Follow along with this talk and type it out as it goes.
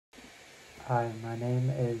Hi, my name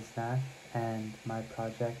is Nash, and my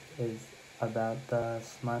project is about the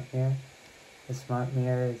smart mirror. The smart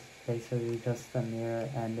mirror is basically just a mirror,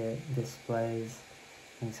 and it displays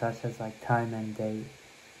things such as like time and date.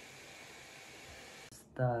 It's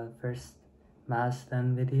the first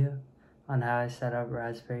milestone video on how I set up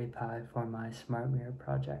Raspberry Pi for my smart mirror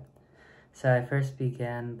project. So I first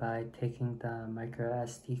began by taking the micro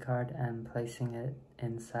SD card and placing it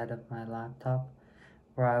inside of my laptop,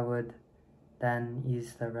 where I would then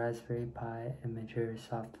use the Raspberry Pi Imager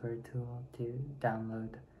software tool to download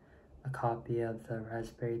a copy of the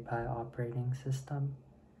Raspberry Pi operating system.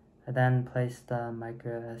 I then placed the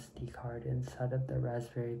micro SD card inside of the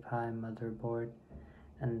Raspberry Pi motherboard,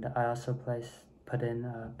 and I also put in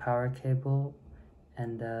a power cable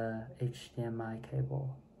and a HDMI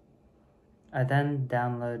cable. I then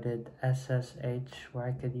downloaded SSH, where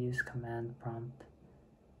I could use command prompt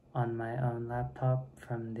on my own laptop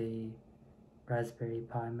from the Raspberry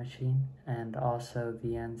Pi machine, and also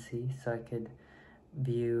VNC, so I could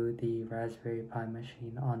view the Raspberry Pi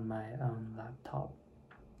machine on my own laptop.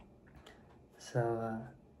 So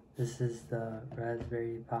this is the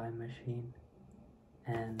Raspberry Pi machine,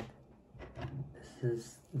 and this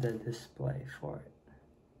is the display for it.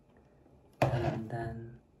 And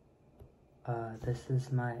then this is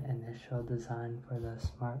my initial design for the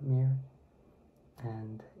smart mirror,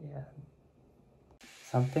 and yeah.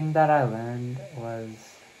 Something that I learned was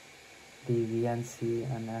the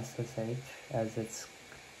VNC and SSH, as it's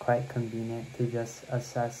quite convenient to just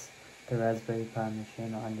access the Raspberry Pi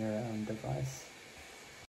machine on your own device.